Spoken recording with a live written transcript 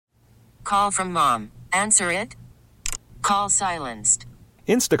call from mom. Answer it. Call silenced.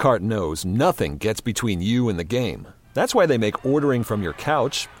 Instacart knows nothing gets between you and the game. That's why they make ordering from your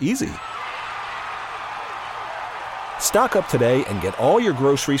couch easy. Stock up today and get all your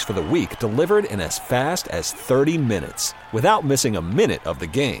groceries for the week delivered in as fast as 30 minutes without missing a minute of the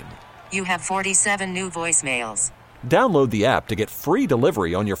game. You have 47 new voicemails. Download the app to get free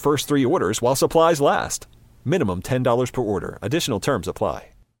delivery on your first 3 orders while supplies last. Minimum $10 per order. Additional terms apply.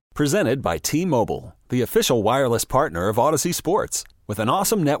 Presented by T-Mobile, the official wireless partner of Odyssey Sports. With an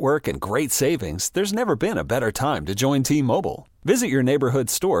awesome network and great savings, there's never been a better time to join T-Mobile. Visit your neighborhood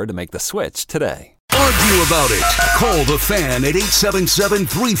store to make the switch today. Argue about it. Call the Fan at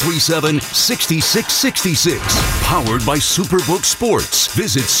 877-337-6666. Powered by Superbook Sports.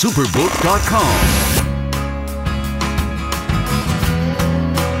 Visit superbook.com.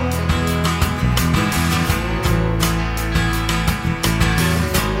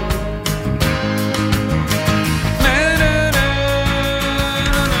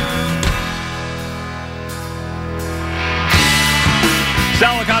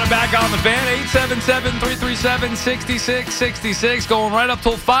 Back on the Fan, 877-337-6666, going right up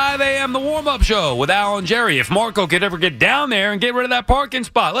till 5 a.m. the warm-up show with Al and Jerry. If Marco could ever get down there and get rid of that parking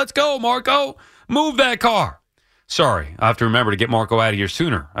spot. Let's go, Marco. Move that car. Sorry, I have to remember to get Marco out of here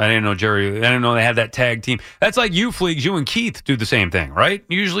sooner. I didn't know Jerry. I didn't know they had that tag team. That's like you, Fleegs. You and Keith do the same thing, right?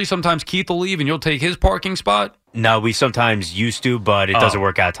 Usually, sometimes Keith will leave and you'll take his parking spot. No, we sometimes used to, but it doesn't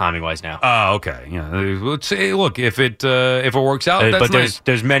work out timing-wise now. Oh, okay. Yeah. Let's say, look, if it works out, that's but nice.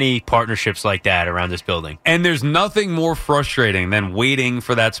 there's many partnerships like that around this building. And there's nothing more frustrating than waiting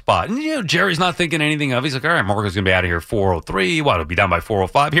for that spot. And, Jerry's not thinking anything of it. He's like, all right, Marco's going to be out of here at 4:03. It'll be down by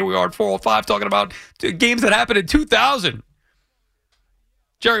 4:05. Here we are at 4:05 talking about games that happened in 2000.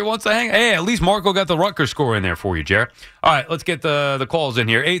 Jerry wants to hang. Hey, at least Marco got the Rutgers score in there for you, Jerry. All right, let's get the calls in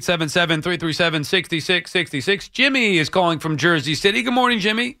here. 877-337-6666. Jimmy is calling from Jersey City. Good morning,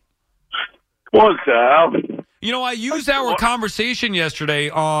 Jimmy. What's up? I used our conversation yesterday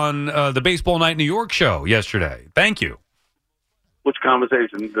on the Baseball Night New York show yesterday. Thank you. Which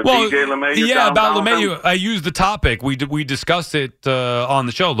conversation? DJ LeMahieu? Yeah, about LeMahieu. I used the topic. We discussed it on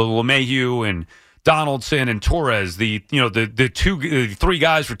the show, the LeMahieu and Donaldson and Torres, the three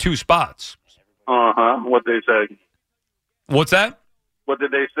guys for 2 spots. What they say? What's that? What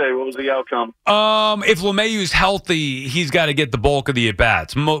did they say? What was the outcome? If LeMahieu's healthy, he's got to get the bulk of the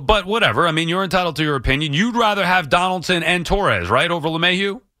at-bats. But whatever. I mean, you're entitled to your opinion. You'd rather have Donaldson and Torres, right, over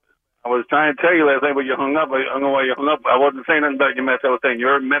LeMahieu? I was trying to tell you last night, but you hung up. I don't know why you hung up. I wasn't saying nothing about your Mets. I was saying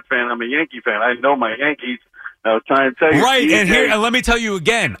you're a Met fan. I'm a Yankee fan. I know my Yankees. I was trying to tell you. Right, and let me tell you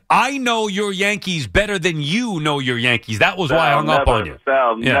again. I know your Yankees better than you know your Yankees. That was why I hung up on you.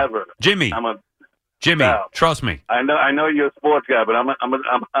 Sal, never. Jimmy, Sal, trust me. I know you're a sports guy, but I'm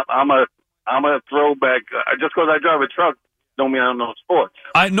a throwback. Just because I drive a truck don't mean I don't know sports.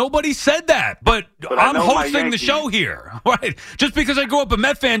 Nobody said that, but I'm hosting the show here. Right? Just because I grew up a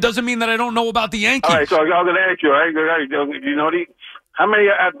Met fan doesn't mean that I don't know about the Yankees. All right, so I'm going to ask you. Right? You know how many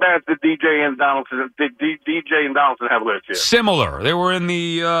at bats did DJ and Donaldson have last year? Similar. They were in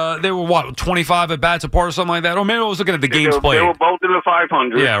the 25 at bats apart or something like that. Or maybe I was looking at the games played. They were both in the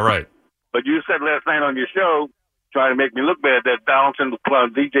 500. Yeah, right. But you said last night on your show, trying to make me look bad, that Donaldson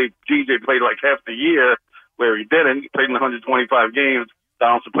DJ played like half the year, where he didn't. He played in 125 games.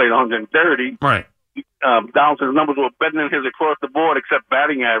 Donaldson played 130. Right. Donaldson's numbers were better than his across the board, except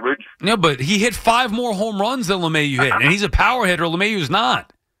batting average. No, but he hit 5 more home runs than LeMahieu hit, and he's a power hitter. LeMahieu's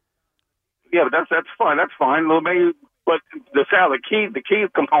not. Yeah, but that's fine. That's fine. LeMahieu, but the key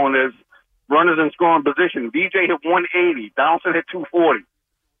component is runners in scoring position. DJ hit 180. Donaldson hit 240.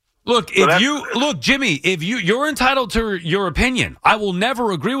 Look, Jimmy, if you're entitled to your opinion, I will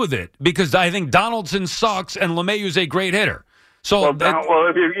never agree with it because I think Donaldson sucks and LeMahieu's a great hitter. So if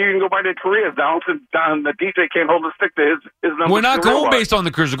you can go by their careers, the DJ can't hold a stick to his numbers. We're not going based on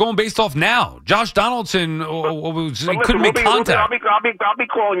the careers. We're going based off now. Josh Donaldson couldn't make contact. I'll be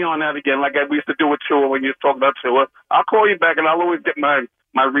calling you on that again, like we used to do with Tua when you talk about Tua. I'll call you back, and I'll always get my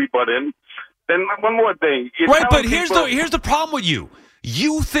rebut in. Then one more thing, right? But here's the problem with you.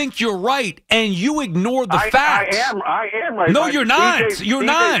 You think you're right, and you ignore the facts. I am right. No, you're not. You're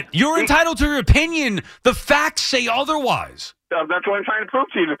not. You're entitled to your opinion. The facts say otherwise. That's what I'm trying to prove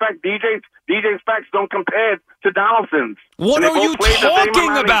to you. In fact, DJ's facts don't compare to Donaldson's. What are you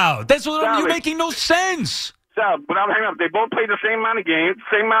talking about? That's what you're making no sense. Sal, but I'm hanging up. They both played the same amount of games,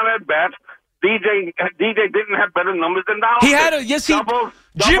 same amount of at-bats. DJ didn't have better numbers than Donaldson. He had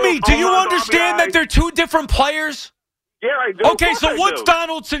Jimmy, do you understand that they're 2 different players? Yeah, I do. Okay, so what's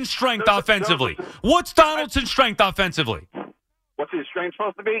Donaldson's strength offensively? What's Donaldson's strength offensively? What's his strength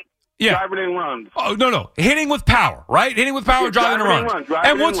supposed to be? Yeah. driving in runs. Oh, no. Hitting with power, right? Hitting with power, Yeah, driving in runs.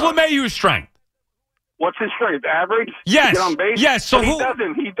 And what's LeMahieu's strength? What's his strength? Average? Yes. Get on base? Yes. So but who?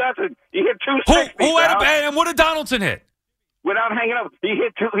 He doesn't. He hit 260. And what did Donaldson hit? Without hanging up, he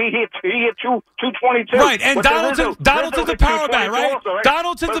hit 222. Right, and Donaldson's a power bat, right? Also, right?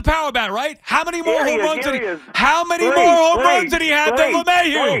 Donaldson's a power bat, right? How many more home runs did he? How many Three, more home three, runs did he have than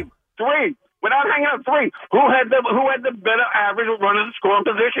LeMahieu? Three. Without hanging up, three. Who had the better average of runners in scoring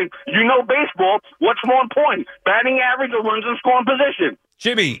position? You know baseball. What's more important, batting average or runs in scoring position?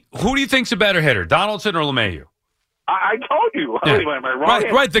 Jimmy, who do you think's a better hitter, Donaldson or LeMahieu? I told you. Yeah. Am I wrong?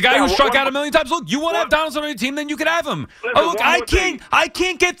 Right. The guy who struck out a million times. Look, you want to have Donaldson on your team, then you can have him. Look, I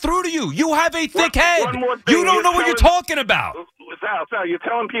can't get through to you. You have a thick head. You don't know what you're talking about. Sal, you're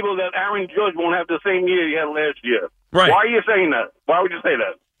telling people that Aaron Judge won't have the same year he had last year. Right. Why are you saying that? Why would you say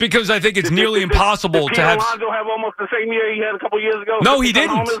that? Because I think it's nearly impossible to have. Did Alonso have almost the same year he had a couple years ago? No, he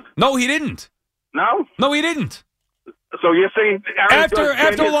didn't. No, he didn't. No? No, he didn't. So you're saying after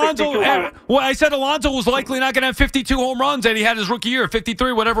Alonso? Well, I said Alonso was likely not going to have 52 home runs, and he had his rookie year,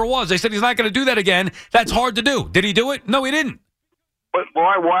 53, whatever it was. They said he's not going to do that again. That's hard to do. Did he do it? No, he didn't. But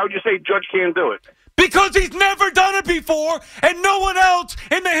why would you say Judge can't do it? Because he's never done it before, and no one else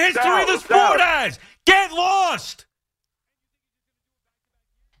in the history of the sport has. Get lost.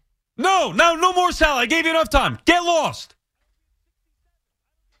 No more, Sal. I gave you enough time. Get lost.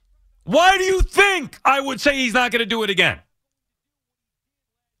 Why do you think I would say he's not going to do it again?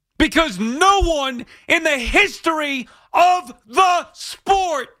 Because no one in the history of the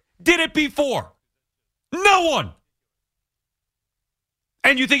sport did it before. No one.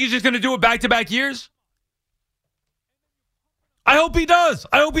 And you think he's just going to do it back-to-back years? I hope he does.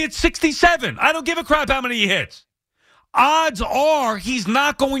 I hope he hits 67. I don't give a crap how many he hits. Odds are he's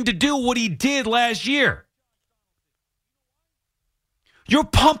not going to do what he did last year. You're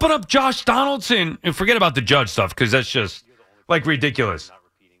pumping up Josh Donaldson, and forget about the Judge stuff because that's just like ridiculous.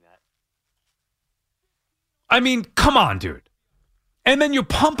 I mean, come on, dude. And then you're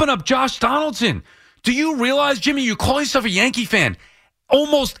pumping up Josh Donaldson. Do you realize, Jimmy, you call yourself a Yankee fan?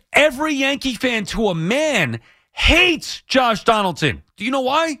 Almost every Yankee fan to a man hates Josh Donaldson. Do you know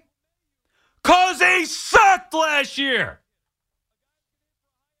why? Because he sucked last year.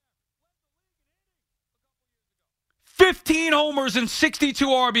 15 homers and 62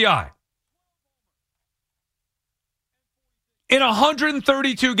 RBI in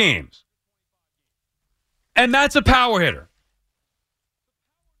 132 games. And that's a power hitter.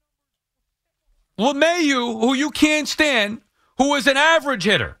 LeMahieu, who you can't stand, who was an average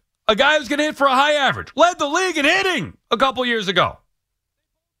hitter, a guy who's going to hit for a high average, led the league in hitting a couple years ago.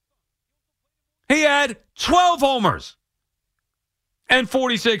 He had 12 homers and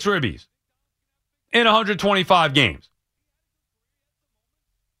 46 ribbies in 125 games.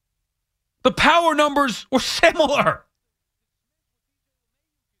 The power numbers were similar.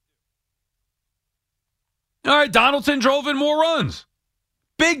 All right, Donaldson drove in more runs.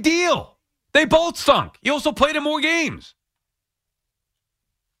 Big deal. They both stunk. He also played in more games.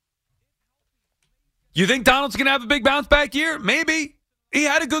 You think Donaldson's going to have a big bounce back year? Maybe. He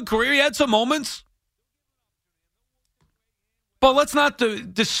had a good career. He had some moments. But let's not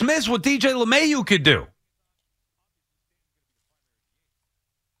dismiss what DJ LeMahieu could do.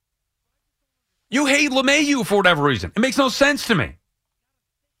 You hate LeMahieu for whatever reason. It makes no sense to me.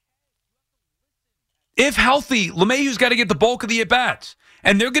 If healthy, LeMahieu's got to get the bulk of the at-bats.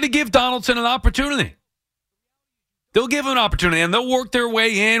 And they're going to give Donaldson an opportunity. They'll give him an opportunity, and they'll work their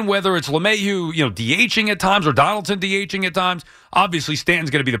way in, whether it's LeMahieu, DHing at times or Donaldson DHing at times. Obviously, Stanton's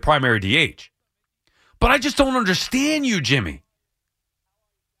going to be the primary DH. But I just don't understand you, Jimmy.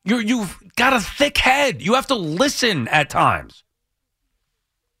 You've got a thick head. You have to listen at times.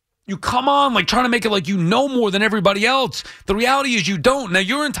 You come on trying to make it like you know more than everybody else. The reality is you don't. Now,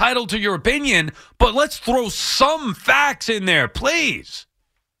 you're entitled to your opinion, but let's throw some facts in there, please.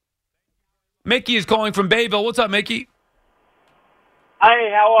 Mickey is calling from Bayville. What's up, Mickey?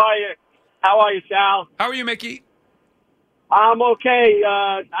 Hey, how are you? How are you, Sal? How are you, Mickey? I'm okay.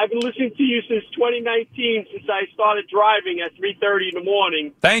 I've been listening to you since 2019, since I started driving at 3:30 in the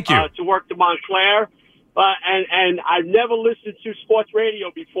morning. Thank you. To work to Montclair. And I've never listened to sports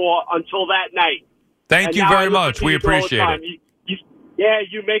radio before until that night. Thank you very much. We appreciate it.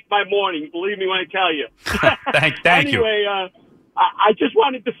 You make my morning. Believe me when I tell you. Thank you. Anyway, I just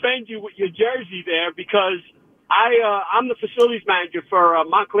want to defend you with your jersey there because I'm the facilities manager for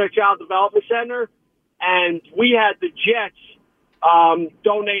Montclair Child Development Center, and we had the Jets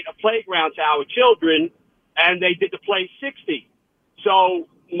donate a playground to our children, and they did the Play 60. So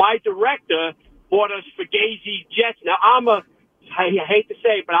my director bought us Fugazi Jets. Now, I'm a I hate to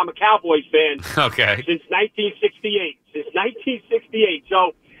say it, but I'm a Cowboys fan. Okay. Since 1968. Since 1968.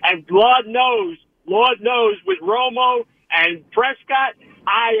 So, and Lord knows, with Romo and Prescott,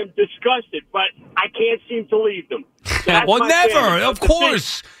 I am disgusted, but I can't seem to leave them. So well, never. family. Of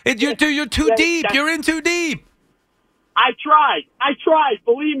course. You're too deep. You're in too deep. I tried.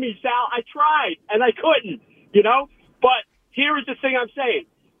 Believe me, Sal, I tried, and I couldn't, But here is the thing I'm saying.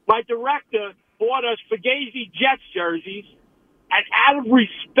 My director bought us Fugazi Jets jerseys, and out of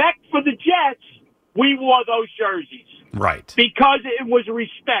respect for the Jets, we wore those jerseys. Right. Because it was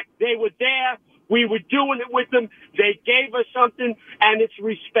respect. They were there. We were doing it with them. They gave us something, and it's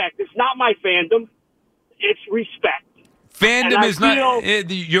respect. It's not my fandom. It's respect. Fandom is not.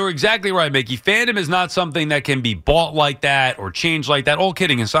 You're exactly right, Mickey. Fandom is not something that can be bought like that or changed like that. All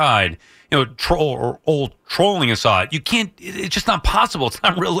kidding aside, trolling aside, you can't. It's just not possible. It's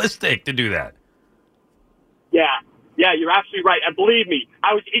not realistic to do that. Yeah, you're absolutely right. And believe me,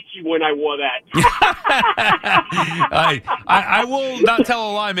 I was itchy when I wore that. I will not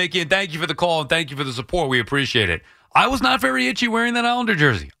tell a lie, Mickey. And thank you for the call and thank you for the support. We appreciate it. I was not very itchy wearing that Islander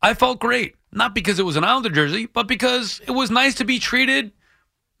jersey. I felt great. Not because it was an Islander jersey, but because it was nice to be treated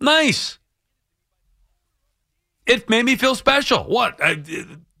nice. It made me feel special. What?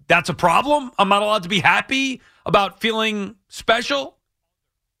 That's a problem? I'm not allowed to be happy about feeling special?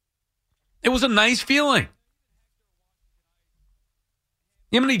 It was a nice feeling.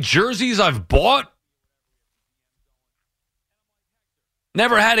 You know how many jerseys I've bought?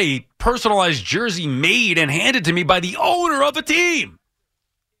 Never had a personalized jersey made and handed to me by the owner of a team.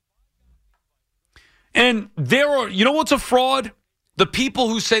 And there are, you know what's a fraud? The people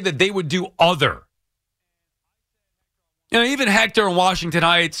who say that they would do other. Even Hector in Washington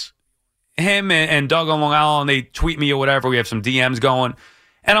Heights, him and Doug on Long Island, they tweet me or whatever. We have some DMs going.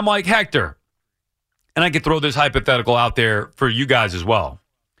 And I'm like, Hector, and I could throw this hypothetical out there for you guys as well.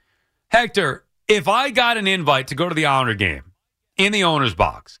 Hector, if I got an invite to go to the Islander game in the owner's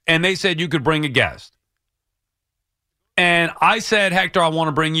box, and they said you could bring a guest, and I said, Hector, I want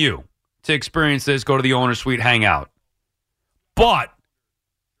to bring you to experience this, go to the owner's suite, hang out. But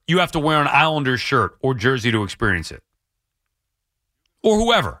you have to wear an Islanders shirt or jersey to experience it. Or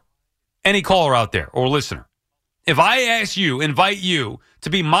whoever, any caller out there or listener. If I invite you to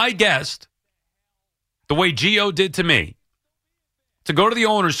be my guest, the way Gio did to me, to go to the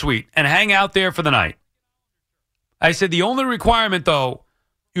owner's suite and hang out there for the night. I said the only requirement, though,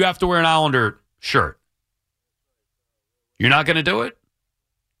 you have to wear an Islander shirt. You're not going to do it?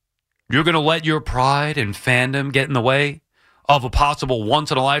 You're going to let your pride and fandom get in the way of a possible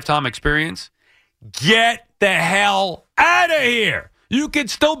once-in-a-lifetime experience? Get the hell out of here. You could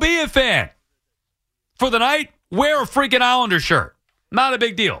still be a fan. For the night, wear a freaking Islander shirt. Not a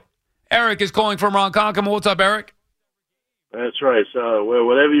big deal. Eric is calling from Ronkonkoma. What's up, Eric? That's right. So wear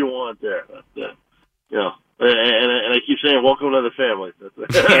whatever you want there. And I keep saying, welcome to the family.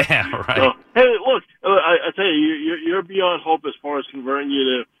 Yeah, right. So, hey, look, I tell you, you're beyond hope as far as converting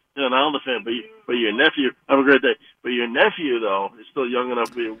you to an Islander fan. But your nephew, have a great day. But your nephew, though, is still young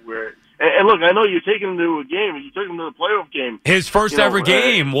enough to wear. And look, I know you take him to a game. You took him to the playoff game. His first ever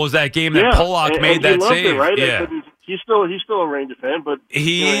game was that game that Pollock made that save. It, right? Yeah. He's still a Ranger fan, but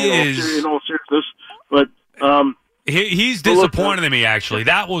he is. In all seriousness, but he's disappointed in me. Actually,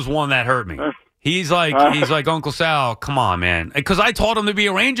 that was one that hurt me. He's like Uncle Sal. Come on, man, because I taught him to be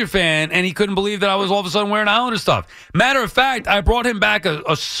a Ranger fan, and he couldn't believe that I was all of a sudden wearing Islander stuff. Matter of fact, I brought him back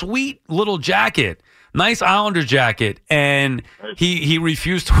a sweet little jacket, nice Islander jacket, and he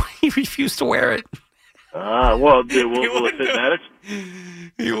refused to wear it. Will it fit Maddox?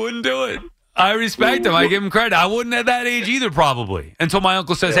 He wouldn't do it. I respect him. I give him credit. I wouldn't at that age either, probably, until my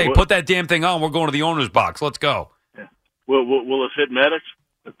uncle says, "Hey, put that damn thing on. We're going to the owner's box. Let's go." Yeah. Will it fit Maddox?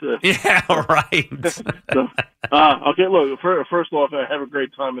 Yeah, right. Okay, look, first off, I have a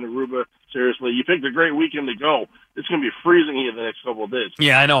great time in Aruba. Seriously, you picked a great weekend to go. It's going to be freezing here the next couple of days.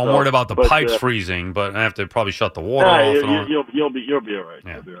 Yeah, I know. I'm worried about the pipes freezing, but I have to probably shut the water off. You'll be all right.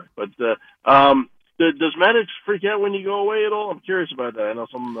 Yeah. You'll be all right. But does Maddox freak out when you go away at all? I'm curious about that. I know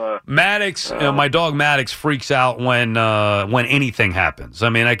some Maddox. My dog Maddox freaks out when anything happens. I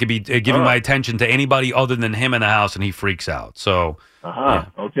mean, I could be giving my attention to anybody other than him in the house, and he freaks out. So. Yeah.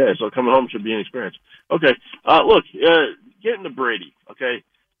 Okay, so coming home should be an experience. Okay, look, getting to Brady. Okay,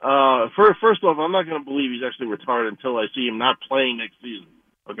 first off, I'm not going to believe he's actually retired until I see him not playing next season.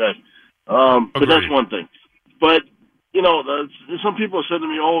 Okay, but that's one thing. But some people have said to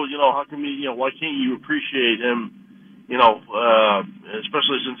me, "Oh, how come why can't you appreciate him?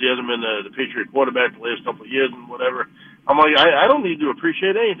 Especially since he hasn't been the Patriot quarterback the last couple of years and whatever." I'm like, I don't need to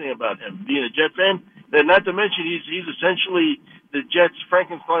appreciate anything about him. Being a Jet fan, And not to mention, he's essentially the Jets'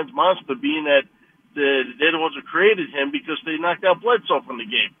 Frankenstein's monster, being that they're the ones who created him because they knocked out Bledsoe from the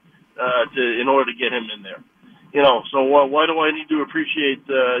game in order to get him in there. So why do I need to appreciate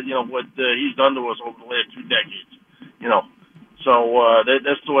what he's done to us over the last 2 decades? So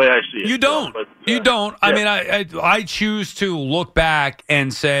that's the way I see it. You don't. You don't. Yeah. I mean, I choose to look back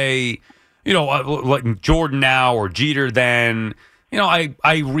and say, like Jordan now or Jeter then.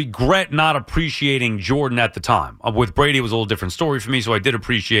 I regret not appreciating Jordan at the time. With Brady, it was a little different story for me, so I did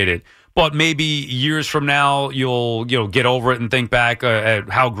appreciate it. But maybe years from now, you'll get over it and think back at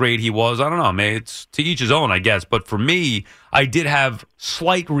how great he was. I don't know. It's to each his own, I guess. But for me, I did have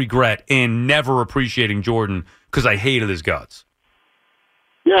slight regret in never appreciating Jordan because I hated his guts.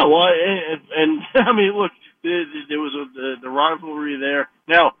 Yeah, well, and I mean, look, there was the rivalry there.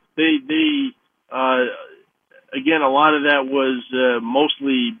 Now, again, a lot of that was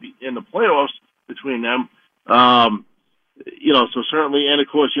mostly in the playoffs between them. So certainly, and of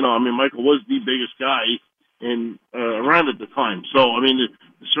course, Michael was the biggest guy around at the time. So, I mean,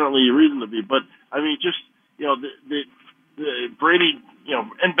 there's certainly a reason to be. But, I mean, just, the Brady,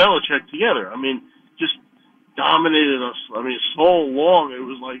 and Belichick together, I mean, just dominated us. I mean, so long. It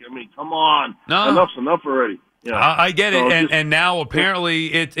was like, I mean, come on. No. Enough's enough already. I get it, and now apparently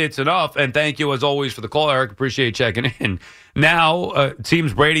it's enough. And thank you as always for the call, Eric. Appreciate checking in. Now it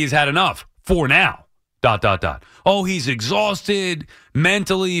seems Brady's had enough for now. ... Oh, he's exhausted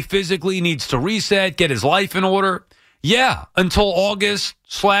mentally, physically, needs to reset, get his life in order. Yeah, until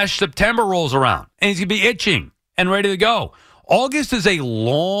August/September rolls around, and he's gonna be itching and ready to go. August is a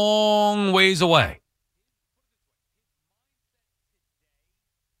long ways away.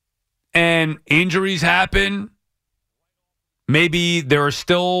 And injuries happen. Maybe there are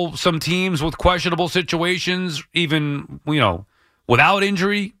still some teams with questionable situations, even, without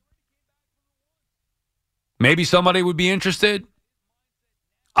injury. Maybe somebody would be interested.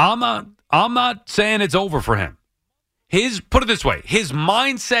 I'm not saying it's over for him. Put it this way, his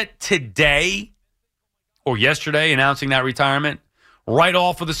mindset today or yesterday announcing that retirement, right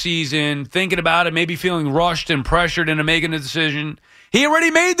off of the season, thinking about it, maybe feeling rushed and pressured into making a decision. He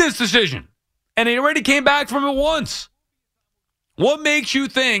already made this decision, and he already came back from it once. What makes you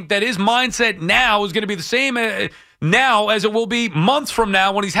think that his mindset now is going to be the same now as it will be months from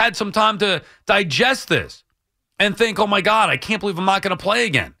now when he's had some time to digest this and think, oh, my God, I can't believe I'm not going to play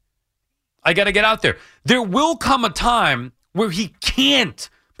again. I got to get out there. There will come a time where he can't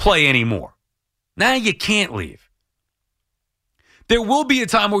play anymore. Now you can't leave. There will be a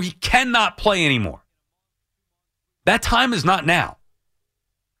time where he cannot play anymore. That time is not now.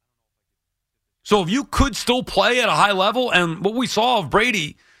 So if you could still play at a high level, and what we saw of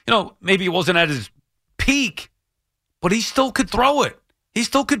Brady, maybe it wasn't at his peak, but he still could throw it. He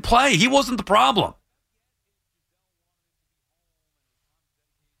still could play. He wasn't the problem.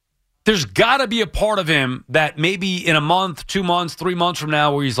 There's got to be a part of him that maybe in a month, 2 months, 3 months from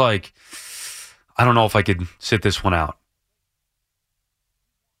now where he's like, I don't know if I could sit this one out.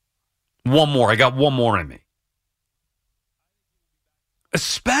 One more. I got one more in me.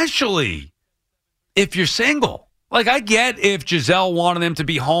 Especially if you're single. Like, I get if Giselle wanted him to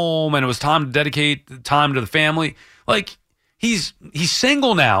be home and it was time to dedicate time to the family. Like, he's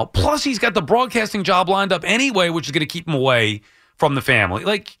single now. Plus, he's got the broadcasting job lined up anyway, which is going to keep him away from the family.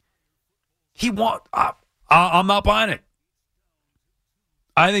 Like, I'm not buying it.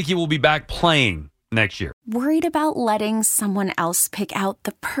 I think he will be back playing next year. Worried about letting someone else pick out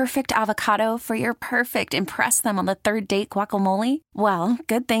the perfect avocado for your perfect impress them on the third date guacamole? Well,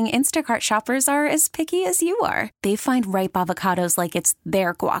 good thing Instacart shoppers are as picky as you are. They find ripe avocados like it's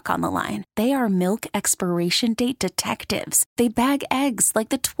their guac on the line. They are milk expiration date detectives. They bag eggs like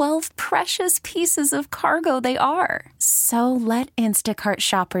the 12 precious pieces of cargo they are. So let Instacart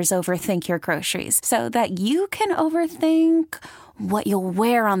shoppers overthink your groceries so that you can overthink what you'll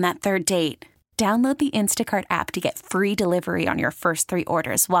wear on that third date. Download the Instacart app to get free delivery on your first 3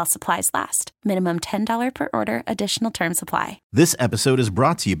 orders while supplies last. Minimum $10 per order. Additional terms apply. This episode is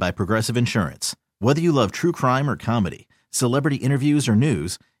brought to you by Progressive Insurance. Whether you love true crime or comedy, celebrity interviews or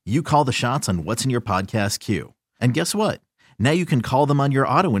news, you call the shots on what's in your podcast queue. And guess what? Now you can call them on your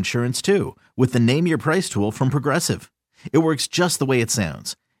auto insurance too with the Name Your Price tool from Progressive. It works just the way it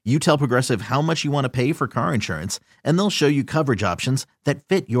sounds. You tell Progressive how much you want to pay for car insurance, and they'll show you coverage options that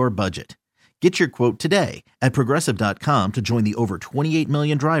fit your budget. Get your quote today at Progressive.com to join the over 28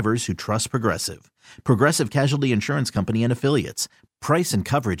 million drivers who trust Progressive. Progressive Casualty Insurance Company and Affiliates. Price and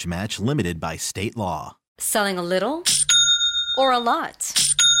coverage match limited by state law. Selling a little or a lot?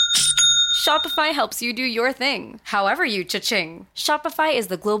 Shopify helps you do your thing, however you cha-ching. Shopify is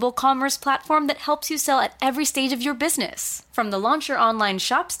the global commerce platform that helps you sell at every stage of your business. From the launch your online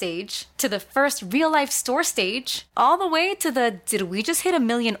shop stage, to the first real-life store stage, all the way to the did we just hit 1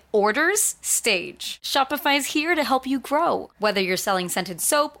 million orders stage. Shopify's here to help you grow. Whether you're selling scented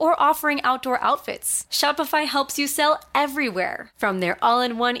soap or offering outdoor outfits, Shopify helps you sell everywhere. From their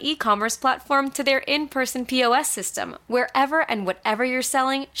all-in-one e-commerce platform to their in-person POS system, wherever and whatever you're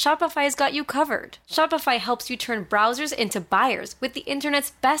selling, Shopify's got you covered. Shopify helps you turn browsers into buyers with the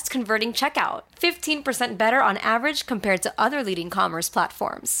internet's best converting checkout. 15% better on average compared to other leading commerce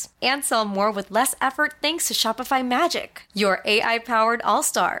platforms. And sell more with less effort thanks to Shopify Magic, your AI-powered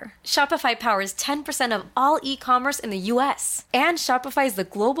all-star. Shopify powers 10% of all e-commerce in the U.S. And Shopify is the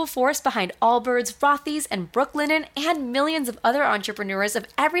global force behind Allbirds, Rothy's, and Brooklinen, and millions of other entrepreneurs of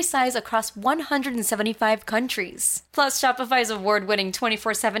every size across 175 countries. Plus, Shopify's award-winning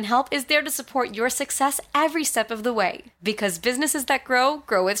 24/7 help is there to support your success every step of the way. Because businesses that grow,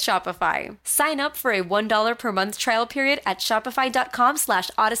 grow with Shopify. Sign up for a $1 per month trial period at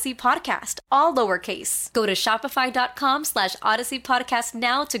shopify.com/Odyssey Podcast, all lowercase. Go to shopify.com/Odyssey Podcast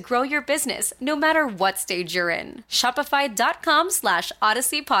now to grow your business, no matter what stage you're in.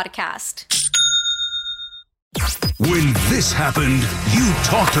 Shopify.com/Odyssey Podcast. When this happened, you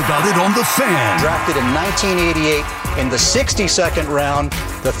talked about it on The Fan. Drafted in 1988 in the 62nd round,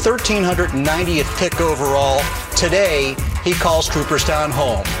 the 1,390th pick overall. Today, he calls Cooperstown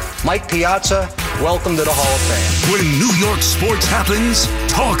home. Mike Piazza, welcome to the Hall of Fame. When New York sports happens,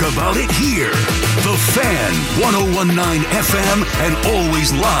 talk about it here. The Fan, 101.9 FM, and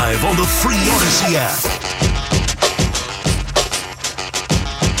always live on the free Odyssey app.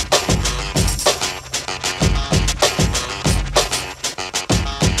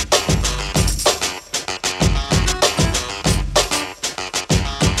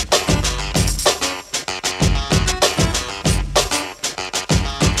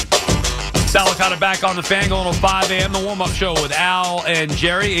 Salicata back on the Fan going till 5 a.m. The warm-up show with Al and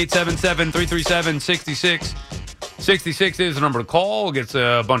Jerry. 877-337-6666 is the number to call. Gets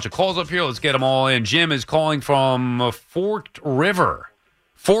a bunch of calls up here. Let's get them all in. Jim is calling from Forked River.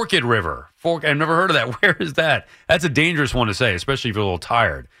 I've never heard of that. Where is that? That's a dangerous one to say, especially if you're a little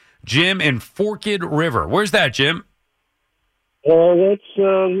tired. Jim in Forked River. Where's that, Jim? That's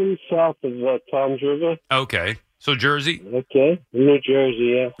south of Toms River. Okay. So Jersey? Okay. New Jersey,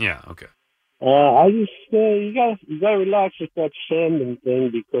 yeah. Yeah, okay. I just you gotta relax with that Sandman thing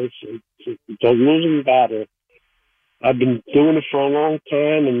because it's a losing battle. I've been doing it for a long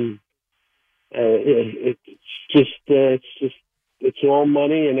time, and it's all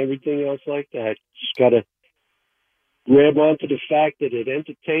money and everything else like that. Just gotta grab onto the fact that it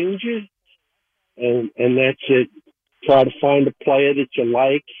entertains you, and that's it. Try to find a player that you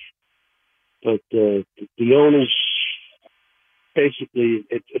like, but the owners basically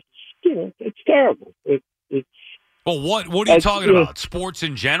it's terrible. Well, what are you talking about? Sports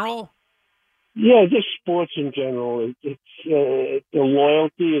in general? Yeah, just sports in general. It's the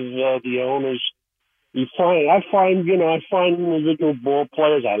loyalty of the owners. I find individual ball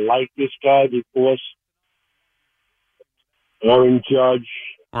players. I like this guy because Aaron Judge,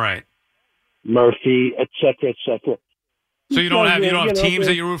 right, Murphy, etc., etc. So you don't have teams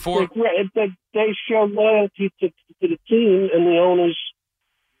that you root for? They show loyalty to the team, and the owners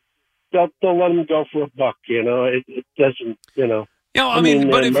don't let them go for a buck. It doesn't.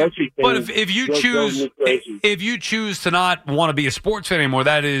 If you choose to not want to be a sports fan anymore,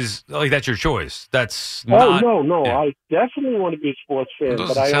 that's your choice. That's not. No. Yeah. I definitely want to be a sports fan,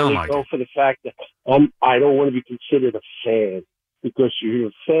 but I only go for the fact that I don't want to be considered a fan, because you're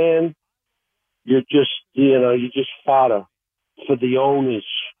a fan, you're just fodder for the owners.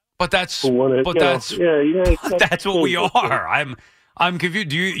 But that's what we are. I'm confused.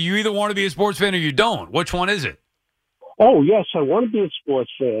 Do you either want to be a sports fan or you don't? Which one is it? Oh, yes, I want to be a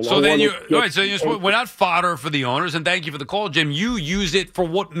sports fan. So we're not fodder for the owners, and thank you for the call, Jim. You use it for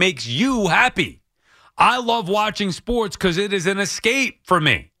what makes you happy. I love watching sports because it is an escape for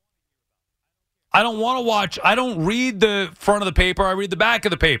me. I don't want to watch. I don't read the front of the paper. I read the back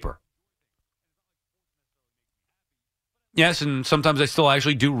of the paper. Yes, and sometimes I still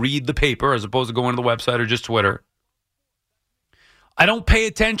actually do read the paper as opposed to going to the website or just Twitter. I don't pay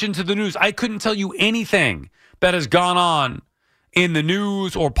attention to the news. I couldn't tell you anything that has gone on in the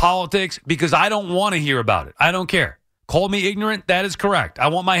news or politics because I don't want to hear about it. I don't care. Call me ignorant. That is correct. I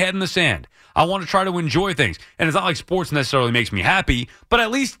want my head in the sand. I want to try to enjoy things. And it's not like sports necessarily makes me happy, but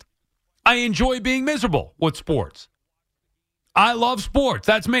at least I enjoy being miserable with sports. I love sports.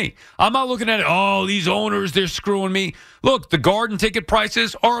 That's me. I'm not looking at it, oh, these owners, they're screwing me. Look, the Garden ticket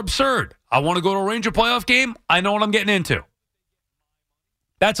prices are absurd. I want to go to a Ranger playoff game. I know what I'm getting into.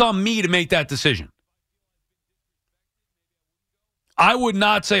 That's on me to make that decision. I would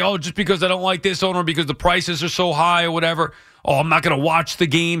not say, oh, just because I don't like this owner because the prices are so high or whatever, oh, I'm not going to watch the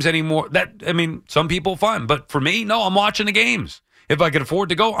games anymore. Some people, fine. But for me, no, I'm watching the games. If I can afford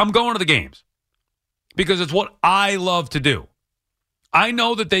to go, I'm going to the games. Because it's what I love to do. I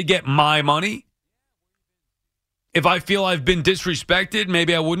know that they get my money. If I feel I've been disrespected,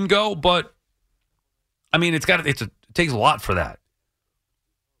 maybe I wouldn't go. But, it takes a lot for that.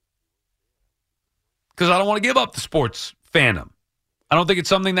 Because I don't want to give up the sports fandom. I don't think it's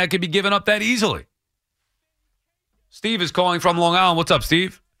something that could be given up that easily. Steve is calling from Long Island. What's up,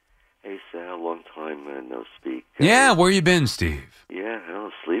 Steve? Hey, Sal. Long time no speak. Yeah, where you been, Steve? Yeah, I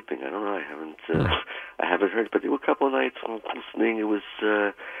was sleeping. I don't know. I haven't heard, but there were a couple of nights when I was listening. It was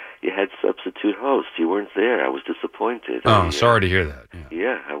you had substitute hosts. You weren't there. I was disappointed. Sorry to hear that.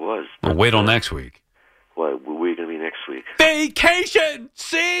 Yeah, I was. Well, wait till next week. What? Where are you going to be next week? Vacation!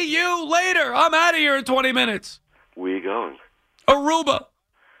 See you later! I'm out of here in 20 minutes. Where are you going? Aruba.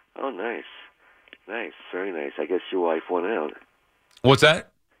 Oh, nice. Nice. Very nice. I guess your wife won out. What's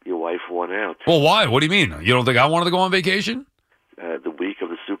that? Your wife won out. Well, why? What do you mean? You don't think I wanted to go on vacation? The week of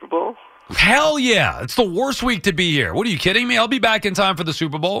the Super Bowl? Hell yeah. It's the worst week to be here. What are you kidding me? I'll be back in time for the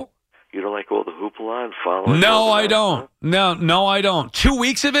Super Bowl. You don't like all the hoopla and following? No, I don't. Huh? No, I don't. 2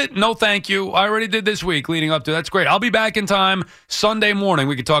 weeks of it? No, thank you. I already did this week leading up to. That's great. I'll be back in time Sunday morning.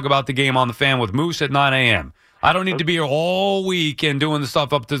 We can talk about the game on the Fan with Moose at 9 a.m. I don't need to be here all week and doing the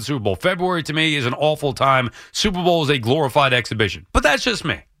stuff up to the Super Bowl. February, to me, is an awful time. Super Bowl is a glorified exhibition. But that's just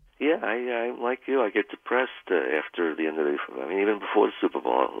me. Yeah, I'm like you. I get depressed after the end of even before the Super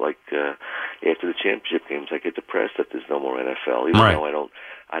Bowl. After the championship games, I get depressed that there's no more NFL. Even though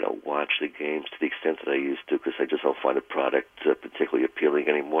I don't watch the games to the extent that I used to because I just don't find the product particularly appealing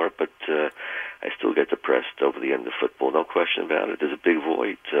anymore. But I still get depressed over the end of football. No question about it. There's a big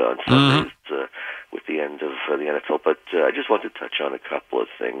void on Sundays with the end of the NFL. But I just want to touch on a couple of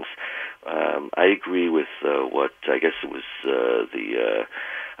things. I agree with what I guess it was the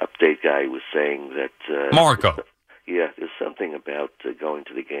update guy was saying that Marco. Yeah, there's something about going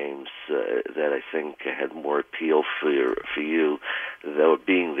to the games that I think had more appeal for you, though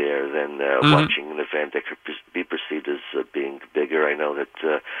being there, than watching an event that could be perceived as being bigger. I know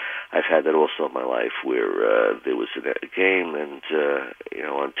that I've had that also in my life, where there was a game and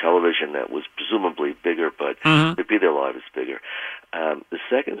on television that was presumably bigger, but to be there live is bigger. The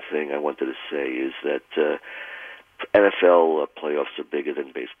second thing I wanted to say is that NFL playoffs are bigger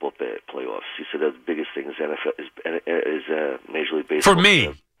than baseball playoffs. You said the biggest thing is NFL is Major League Baseball.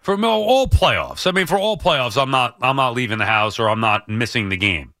 For all playoffs. For all playoffs, I'm not leaving the house or I'm not missing the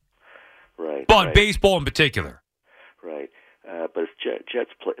game. Right. But baseball in particular. Right. But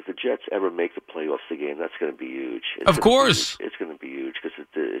if the Jets ever make the playoffs again, that's going to be huge. Of course. It's going to be huge because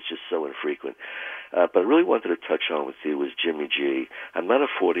it's just so infrequent. But I really wanted to touch on with you was Jimmy G. I'm not a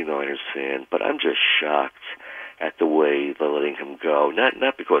 49ers fan, but I'm just shocked at the way they're letting him go.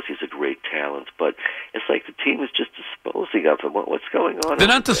 Not because he's a great talent, but it's like the team is just disposing of him. What's going on? They're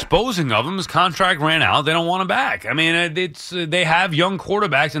not disposing of him. His contract ran out. They don't want him back. They have young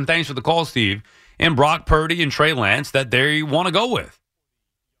quarterbacks, and thanks for the call, Steve, and Brock Purdy and Trey Lance that they want to go with.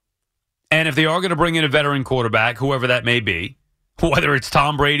 And if they are going to bring in a veteran quarterback, whoever that may be, whether it's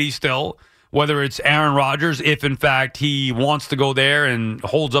Tom Brady still, whether it's Aaron Rodgers, if in fact he wants to go there and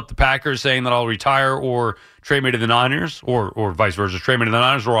holds up the Packers saying that I'll retire or trade me to the Niners or vice versa, trade me to the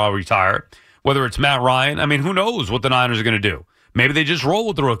Niners or I'll retire. Whether it's Matt Ryan, who knows what the Niners are going to do. Maybe they just roll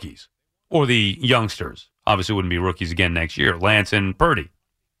with the rookies or the youngsters. Obviously wouldn't be rookies again next year, Lance and Purdy.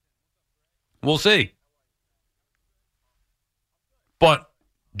 We'll see. But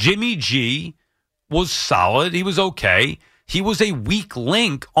Jimmy G was solid. He was okay. He was a weak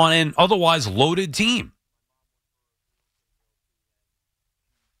link on an otherwise loaded team.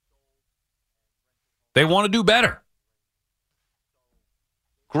 They want to do better.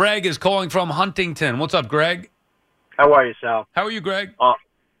 Greg is calling from Huntington. What's up, Greg? How are you, Sal? How are you, Greg?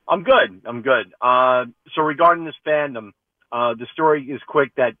 I'm good. So regarding this fandom, the story is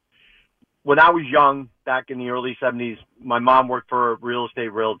quick that when I was young, back in the early 70s, my mom worked for real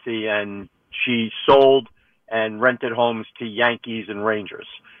estate realty, and she sold and rented homes to Yankees and Rangers.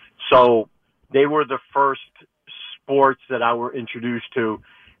 So they were the first sports that I were introduced to.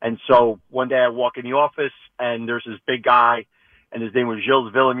 And so one day I walk in the office, and there's this big guy, and his name was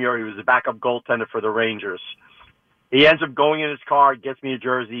Gilles Villemure. He was the backup goaltender for the Rangers. He ends up going in his car, gets me a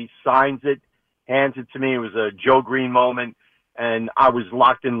jersey, signs it, hands it to me. It was a Joe Green moment. and I was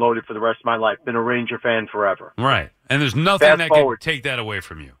locked and loaded for the rest of my life. Been a Ranger fan forever. Right. And there's nothing Fast that forward. can take that away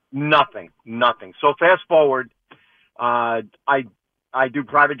from you. Nothing. So fast forward, I do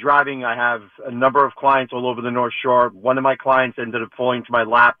private driving. I have a number of clients all over the North Shore. One of my clients ended up falling to my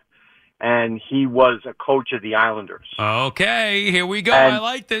lap, and he was a coach of the Islanders. Okay, here we go. And I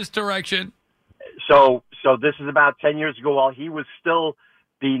like this direction. So this is about 10 years ago while he was still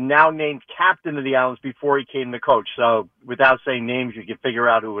the now named captain of the Islanders before he came the coach. So without saying names, you can figure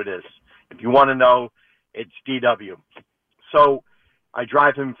out who it is. If you want to know, it's DW. So I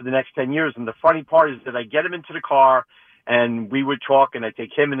drive him for the next 10 years. And the funny part is that I get him into the car and we would talk, and I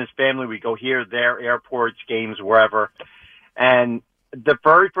take him and his family. We go here, there, airports, games, wherever. And the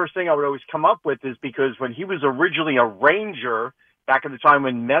very first thing I would always come up with is because when he was originally a Ranger back in the time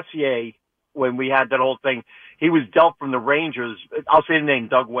when Messier, when we had that whole thing, he was dealt from the Rangers. I'll say the name,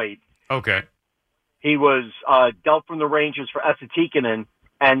 Doug Wade. Okay. He was dealt from the Rangers for Esa Tikkanen,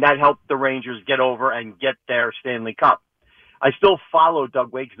 and that helped the Rangers get over and get their Stanley Cup. I still follow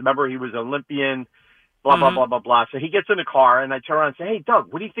Doug Wade because remember he was an Olympian, blah, blah, blah, blah, blah. So he gets in the car, and I turn around and say, hey,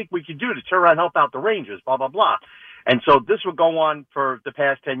 Doug, what do you think we could do to turn around and help out the Rangers, blah, blah, blah. And so this would go on for the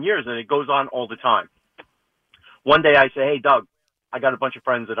past 10 years, and it goes on all the time. One day I say, hey, Doug, I got a bunch of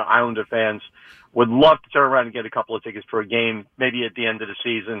friends that are Islander fans, would love to turn around and get a couple of tickets for a game, maybe at the end of the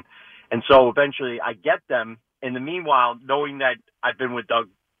season. And so eventually I get them. In the meanwhile, knowing that I've been with Doug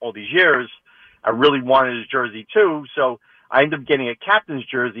all these years, I really wanted his jersey too. So I end up getting a captain's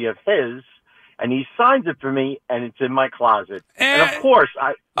jersey of his, and he signs it for me, and it's in my closet. And of course,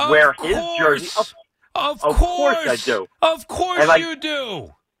 I wear his jersey. Of course I do. Of course And you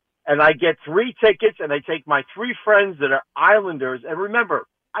do. And I get 3 tickets, and I take my 3 friends that are Islanders. And remember,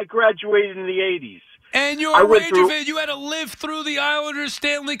 I graduated in the 80s. And you're a Ranger fan. You had to live through the Islanders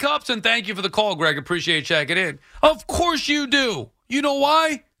Stanley Cups. And thank you for the call, Greg. Appreciate you checking in. Of course you do. You know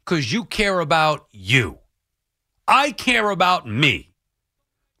why? Because you care about you. I care about me.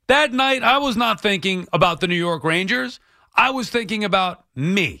 That night, I was not thinking about the New York Rangers. I was thinking about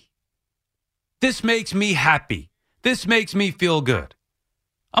me. This makes me happy. This makes me feel good.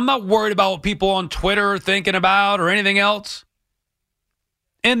 I'm not worried about what people on Twitter are thinking about or anything else.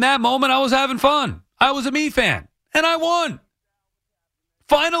 In that moment, I was having fun. I was a me fan, and I won.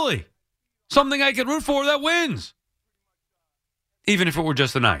 Finally, something I could root for that wins, even if it were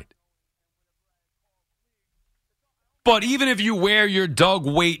just a night. But even if you wear your Doug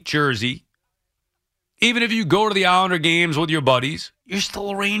Weight jersey, even if you go to the Islander games with your buddies, you're still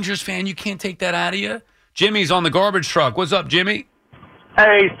a Rangers fan. You can't take that out of you. Jimmy's on the garbage truck. What's up, Jimmy?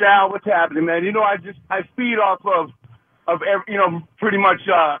 Hey, Sal, what's happening, man? You know, I feed off of every, pretty much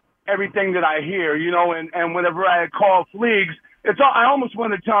everything that I hear, and whenever I call Fleegs, I almost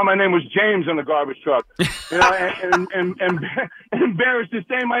want to tell him my name was James on the garbage truck, and embarrassed to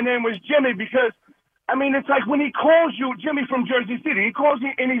say my name was Jimmy because, I mean, it's like when he calls you, Jimmy from Jersey City, he calls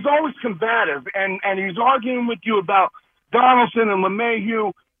you, and he's always combative, and he's arguing with you about Donaldson and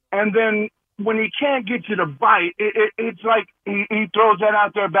LeMahieu, and then when he can't get you to bite, it's like he throws that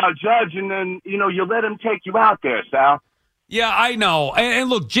out there about Judge, and then, you let him take you out there, Sal. Yeah, I know. And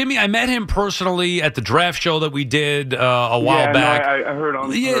look, Jimmy, I met him personally at the draft show that we did a while back. No, I heard on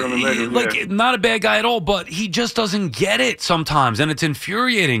him later. Like, not a bad guy at all, but he just doesn't get it sometimes, and it's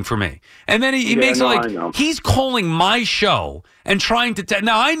infuriating for me. And then he makes it like he's calling my show and trying to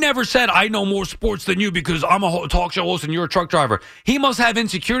now, I never said I know more sports than you because I'm a talk show host and you're a truck driver. He must have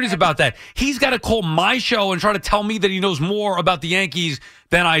insecurities about that. He's got to call my show and try to tell me that he knows more about the Yankees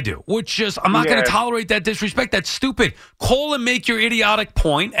than I do, which just, I'm not going to tolerate that disrespect. That's stupid. Call and make your idiotic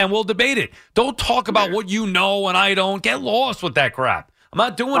point, and we'll debate it. Don't talk about what you know and I don't. Get lost with that crap. I'm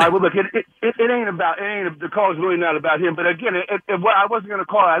not doing it. Well, look, it ain't the call is really not about him. But again, I wasn't going to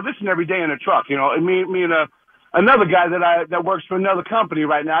call. I listen every day in the truck. Me and another guy that works for another company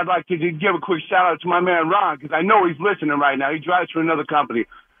right now. I'd like to give a quick shout out to my man Ron because I know he's listening right now. He drives for another company.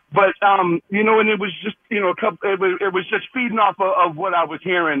 But, and it was just, it was just feeding off of what I was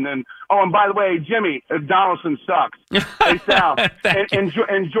hearing. And by the way, Jimmy, Donaldson sucks. Hey, Sal,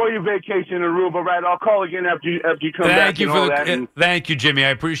 enjoy your vacation in Aruba, right? I'll call again after you come back. Thank you, Jimmy.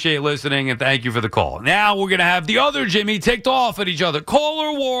 I appreciate listening, and thank you for the call. Now we're going to have the other Jimmy ticked off at each other.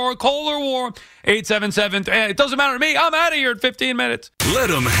 Caller war. 877. It doesn't matter to me. I'm out of here in 15 minutes. Let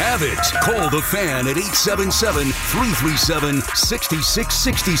them have it. Call the Fan at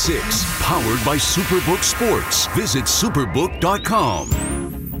 877-337-6666. Powered by Superbook Sports. Visit superbook.com.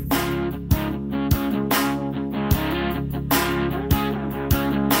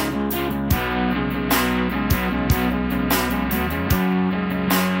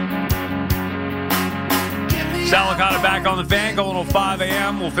 Sal Licata back on the fan, going till 5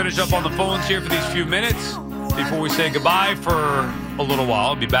 a.m. We'll finish up on the phones here for these few minutes before we say goodbye for a little while.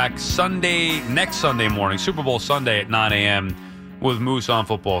 I'll be back next Sunday morning, Super Bowl Sunday at 9 a.m. with Moose on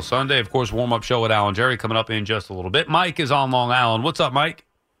Football Sunday. Of course, warm-up show with Alan Jerry coming up in just a little bit. Mike is on Long Island. What's up, Mike?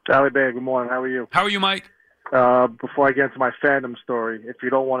 Sally Bay, good morning. How are you? How are you, Mike? Before I get into my fandom story, if you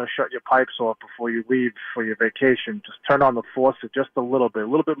don't want to shut your pipes off before you leave for your vacation, just turn on the faucet just a little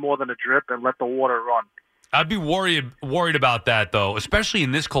bit more than a drip, and let the water run. I'd be worried about that, though, especially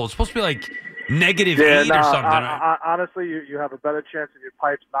in this cold. It's supposed to be like -8 or something. Honestly, you have a better chance of your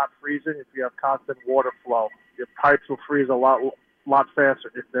pipes not freezing if you have constant water flow. Your pipes will freeze a lot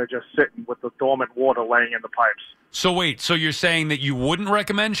faster if they're just sitting with the dormant water laying in the pipes. So wait, so you're saying that you wouldn't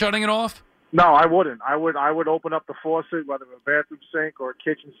recommend shutting it off? No, I wouldn't. I would open up the faucet, whether a bathroom sink or a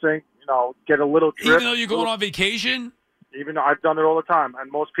kitchen sink, get a little drip. Even though you're going on vacation? Even though I've done it all the time. And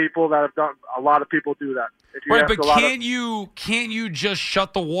most people that have done, a lot of people do that. Right, but can't you just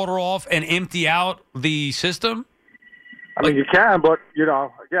shut the water off and empty out the system? I mean, you can, but,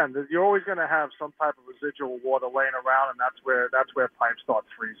 again, you're always going to have some type of residual water laying around, and that's where pipes start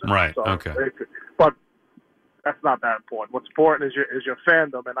freezing. Right, so okay. But that's not that important. What's important is your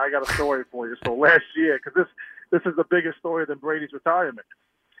fandom, and I got a story for you. So last year, because this is the biggest story than Brady's retirement.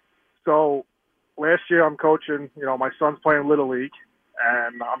 So last year I'm coaching, my son's playing Little League,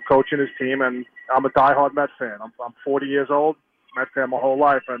 and I'm coaching his team, and I'm a diehard Met fan. I'm 40 years old, Met fan my whole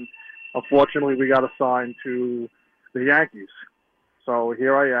life, and unfortunately we got assigned to the Yankees. So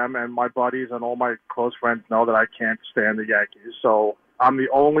here I am, and my buddies and all my close friends know that I can't stand the Yankees. So I'm the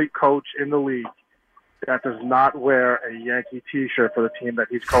only coach in the league that does not wear a Yankee T-shirt for the team that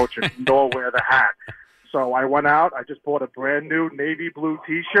he's coaching, nor wear the hat. So I went out. I just bought a brand new navy blue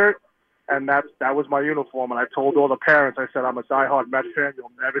T-shirt, and that was my uniform. And I told all the parents, I said, I'm a diehard Mets fan.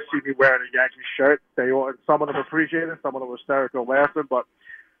 You'll never see me wearing a Yankee shirt. Some of them appreciate it. Some of them were hysterical laughing, but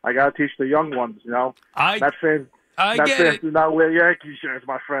I got to teach the young ones, Mets fans. Mets fans do not wear Yankee shirts,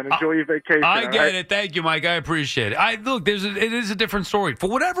 my friend. Enjoy your vacation. I get it. Thank you, Mike. I appreciate it. Look, it is a different story. For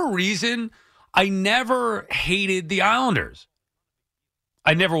whatever reason, I never hated the Islanders.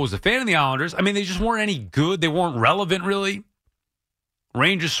 I never was a fan of the Islanders. I mean, they just weren't any good. They weren't relevant, really.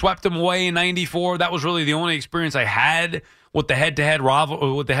 Rangers swept them away in '94. That was really the only experience I had with the head-to-head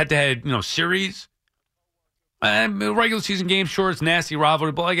series. And regular season game, sure, it's nasty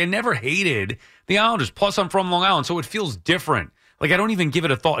rivalry, but I never hated the Islanders. Plus, I'm from Long Island, so it feels different. I don't even give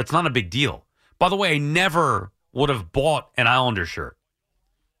it a thought. It's not a big deal. By the way, I never would have bought an Islander shirt.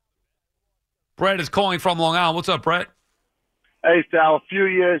 Brett is calling from Long Island. What's up, Brett? Hey, Sal. A few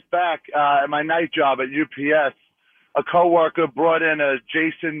years back at my night job at UPS, a coworker brought in a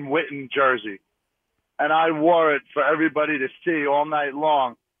Jason Witten jersey, and I wore it for everybody to see all night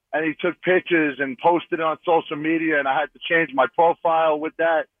long. And he took pictures and posted it on social media, and I had to change my profile with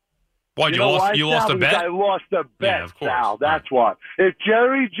that. What, you lost a bet? I lost a bet, yeah, of course. Sal. That's why. If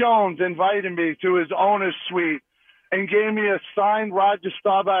Jerry Jones invited me to his owner's suite and gave me a signed Roger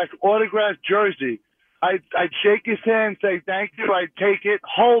Staubach autographed jersey, I'd shake his hand, say thank you. I'd take it,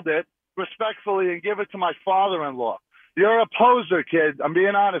 hold it respectfully, and give it to my father-in-law. You're a poser, kid. I'm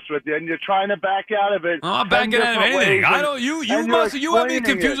being honest with you, and you're trying to back out of it. I'm not backing out of anything. You have me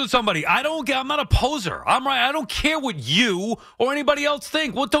confused with somebody. I'm not a poser. I'm right. I don't care what you or anybody else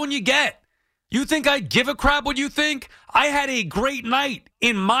think. What don't you get? You think I give a crap what you think? I had a great night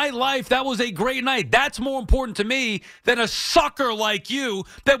in my life. That was a great night. That's more important to me than a sucker like you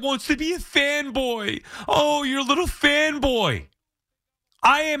that wants to be a fanboy. Oh, you're a little fanboy.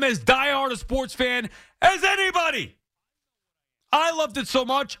 I am as diehard a sports fan as anybody. I loved it so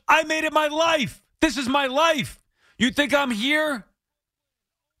much, I made it my life. This is my life. You think I'm here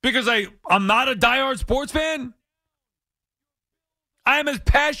because I'm not a diehard sports fan? I am as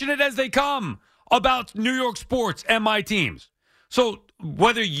passionate as they come about New York sports and my teams. So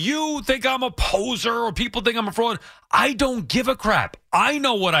whether you think I'm a poser or people think I'm a fraud, I don't give a crap. I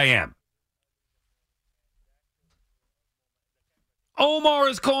know what I am. Omar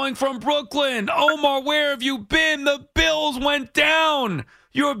is calling from Brooklyn. Omar, where have you been? The Bills went down.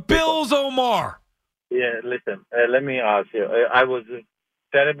 Your Bills, Omar. Yeah, listen, let me ask you. I was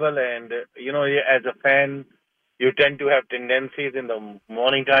terrible, and, as a fan, you tend to have tendencies in the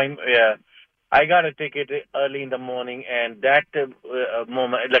morning time. Yeah, I got a ticket early in the morning, and that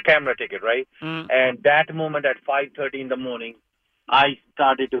moment, the camera ticket, right? And that moment at 5:30 in the morning, I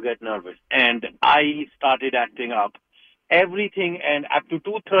started to get nervous, and I started acting up. Everything, and up to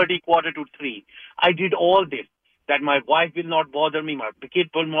 2:30, 2:45, I did all this, that my wife will not bother me, my kid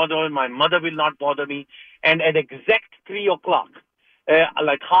will not bother me, my mother will not bother me. And at exact 3 o'clock,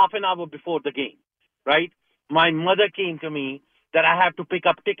 like half an hour before the game, right, my mother came to me that I have to pick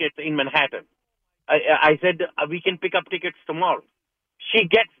up tickets in Manhattan. I said, we can pick up tickets tomorrow. She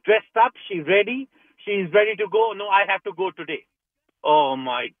gets dressed up. She's ready to go. No, I have to go today. Oh,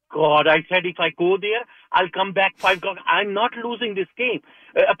 my God. I said, if I go there, I'll come back 5 o'clock. I'm not losing this game.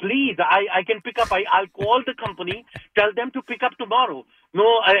 Please, I can pick up. I'll call the company, tell them to pick up tomorrow.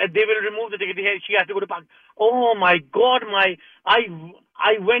 No, they will remove the ticket. She has to go to park. Oh, my God.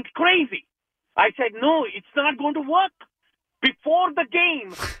 I went crazy. I said, no, it's not going to work. Before the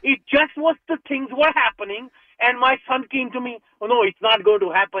game, it just was the things were happening, and my son came to me, oh, no, it's not going to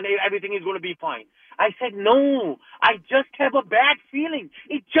happen. Everything is going to be fine. I said, no, I just have a bad feeling.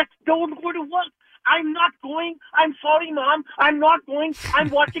 It just don't go to work. I'm not going. I'm sorry, Mom. I'm not going. I'm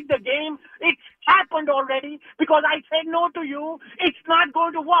watching the game. It's happened already because I said no to you. It's not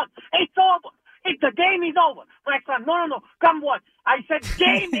going to work. It's over. The game is over. My son, no, come watch. I said,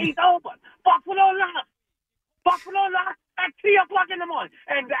 game is over. Buffalo lost. At 3 o'clock in the morning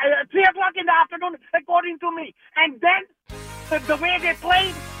and 3 o'clock in the afternoon, according to me. And then the way they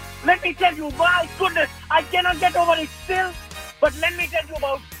played, let me tell you, my goodness, I cannot get over it still. But let me tell you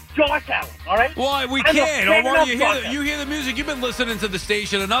about Josh Allen, all right? Well, we can't. You hear the music. You've been listening to the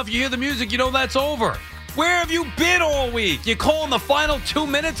station enough. You hear the music, you know that's over. Where have you been all week? You calling the final 2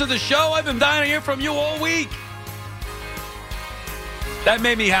 minutes of the show? I've been dying to hear from you all week. That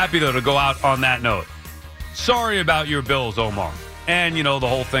made me happy, though, to go out on that note. Sorry about your Bills, Omar. And, the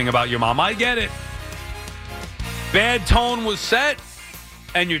whole thing about your mom. I get it. Bad tone was set,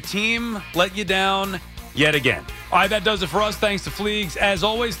 and your team let you down yet again. All right, that does it for us. Thanks to Fleegs. As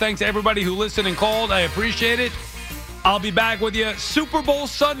always, thanks to everybody who listened and called. I appreciate it. I'll be back with you Super Bowl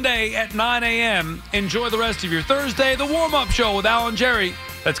Sunday at 9 a.m. Enjoy the rest of your Thursday. The Warm-Up Show with Al and Jerry.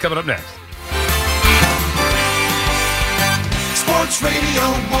 That's coming up next. Sports Radio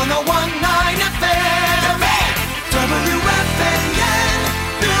 101.9 FM. WFAN,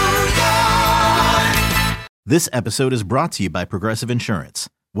 New York. This episode is brought to you by Progressive Insurance.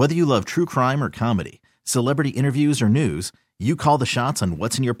 Whether you love true crime or comedy, celebrity interviews or news, you call the shots on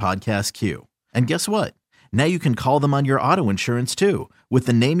what's in your podcast queue. And guess what? Now you can call them on your auto insurance too with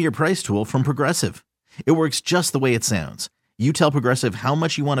the Name Your Price tool from Progressive. It works just the way it sounds. You tell Progressive how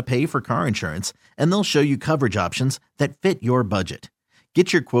much you want to pay for car insurance, and they'll show you coverage options that fit your budget.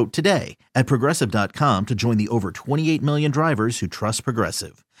 Get your quote today at Progressive.com to join the over 28 million drivers who trust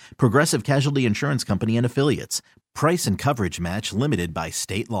Progressive. Progressive Casualty Insurance Company and Affiliates. Price and coverage match limited by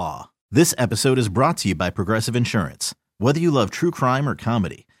state law. This episode is brought to you by Progressive Insurance. Whether you love true crime or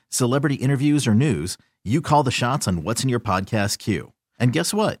comedy, celebrity interviews or news, you call the shots on what's in your podcast queue. And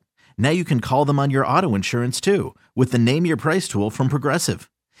guess what? Now you can call them on your auto insurance too with the Name Your Price tool from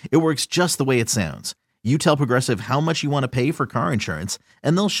Progressive. It works just the way it sounds. You tell Progressive how much you want to pay for car insurance,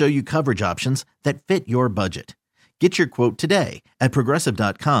 and they'll show you coverage options that fit your budget. Get your quote today at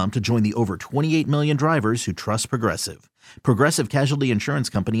Progressive.com to join the over 28 million drivers who trust Progressive. Progressive Casualty Insurance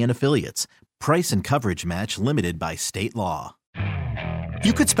Company and Affiliates. Price and coverage match limited by state law.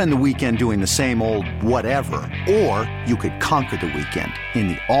 You could spend the weekend doing the same old whatever, or you could conquer the weekend in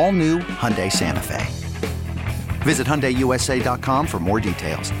the all-new Hyundai Santa Fe. Visit HyundaiUSA.com for more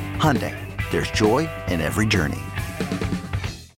details. Hyundai, there's joy in every journey.